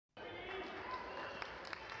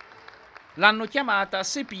L'hanno chiamata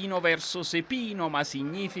Sepino verso Sepino, ma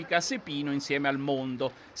significa Sepino insieme al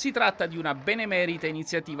mondo. Si tratta di una benemerita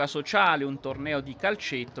iniziativa sociale, un torneo di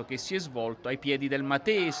calcetto che si è svolto ai piedi del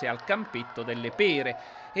Matese, al campetto delle Pere,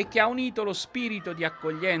 e che ha unito lo spirito di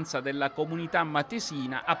accoglienza della comunità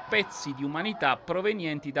matesina a pezzi di umanità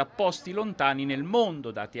provenienti da posti lontani nel mondo,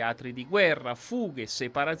 da teatri di guerra, fughe,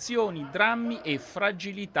 separazioni, drammi e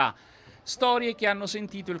fragilità. Storie che hanno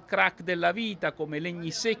sentito il crack della vita come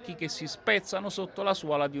legni secchi che si spezzano sotto la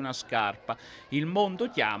suola di una scarpa. Il mondo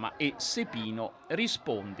chiama e Sepino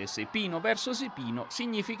risponde. Sepino verso Sepino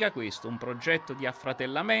significa questo, un progetto di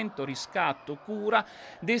affratellamento, riscatto, cura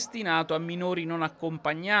destinato a minori non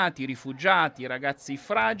accompagnati, rifugiati, ragazzi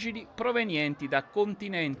fragili provenienti da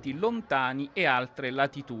continenti lontani e altre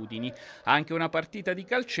latitudini. Anche una partita di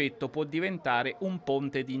calcetto può diventare un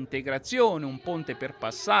ponte di integrazione, un ponte per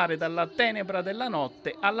passare dalla tenebra della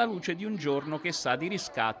notte alla luce di un giorno che sa di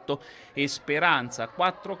riscatto e speranza.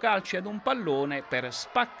 4 calci ad un pallone per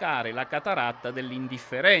spaccare la cataratta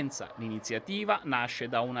dell'indifferenza. L'iniziativa nasce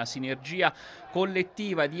da una sinergia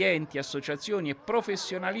collettiva di enti, associazioni e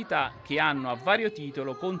professionalità che hanno a vario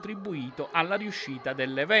titolo contribuito alla riuscita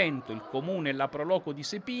dell'evento: il Comune e la Proloco di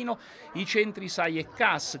Sepino, i centri SAI e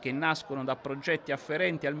CAS che nascono da progetti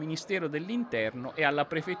afferenti al Ministero dell'Interno e alla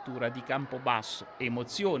Prefettura di Campobasso.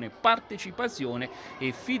 Emozione, partecipazione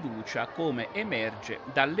e fiducia come emerge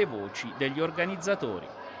dalle voci degli organizzatori.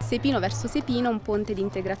 Sepino verso Sepino, un ponte di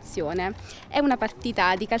integrazione. È una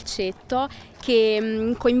partita di calcetto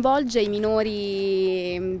che coinvolge i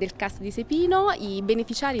minori del CAS di Sepino, i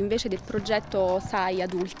beneficiari invece del progetto SAI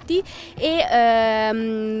adulti e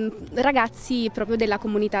ragazzi proprio della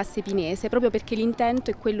comunità sepinese, proprio perché l'intento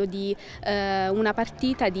è quello di una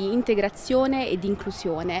partita di integrazione e di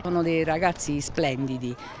inclusione. Sono dei ragazzi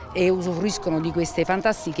splendidi e usufruiscono di queste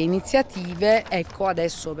fantastiche iniziative. Ecco,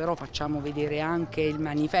 adesso però facciamo vedere anche il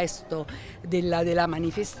manifesto della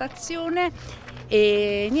manifestazione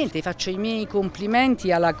e niente, faccio i miei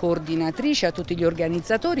complimenti alla coordinatrice, a tutti gli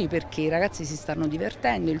organizzatori, perché i ragazzi si stanno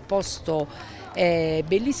divertendo, il posto è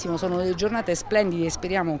bellissimo, sono delle giornate splendide e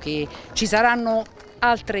speriamo che ci saranno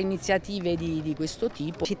altre iniziative di questo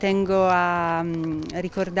tipo. Ci tengo a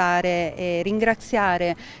ricordare e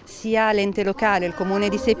ringraziare sia l'ente locale, il Comune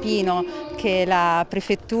di Sepino, che la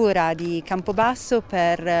Prefettura di Campobasso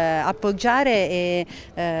per appoggiare e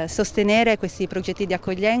sostenere questi progetti di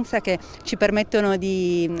accoglienza che ci permettono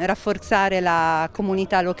di rafforzare la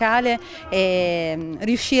comunità locale e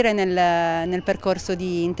riuscire nel percorso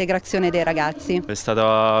di integrazione dei ragazzi. È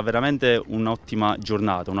stata veramente un'ottima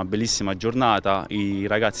giornata, una bellissima giornata. I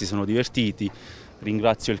ragazzi sono divertiti,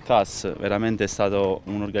 ringrazio il CAS, veramente è stata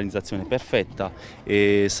un'organizzazione perfetta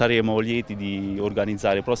e saremo lieti di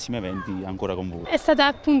organizzare prossimi eventi ancora con voi. È stata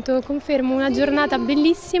appunto, confermo, una giornata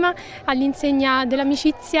bellissima all'insegna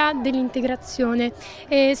dell'amicizia, dell'integrazione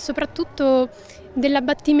e soprattutto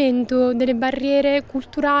dell'abbattimento delle barriere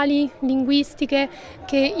culturali, linguistiche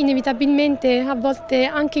che inevitabilmente, a volte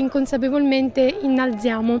anche inconsapevolmente,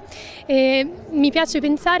 innalziamo. E mi piace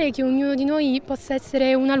pensare che ognuno di noi possa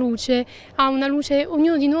essere una luce,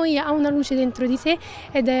 ognuno di noi ha una luce dentro di sé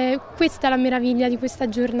ed è questa la meraviglia di questa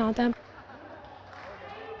giornata.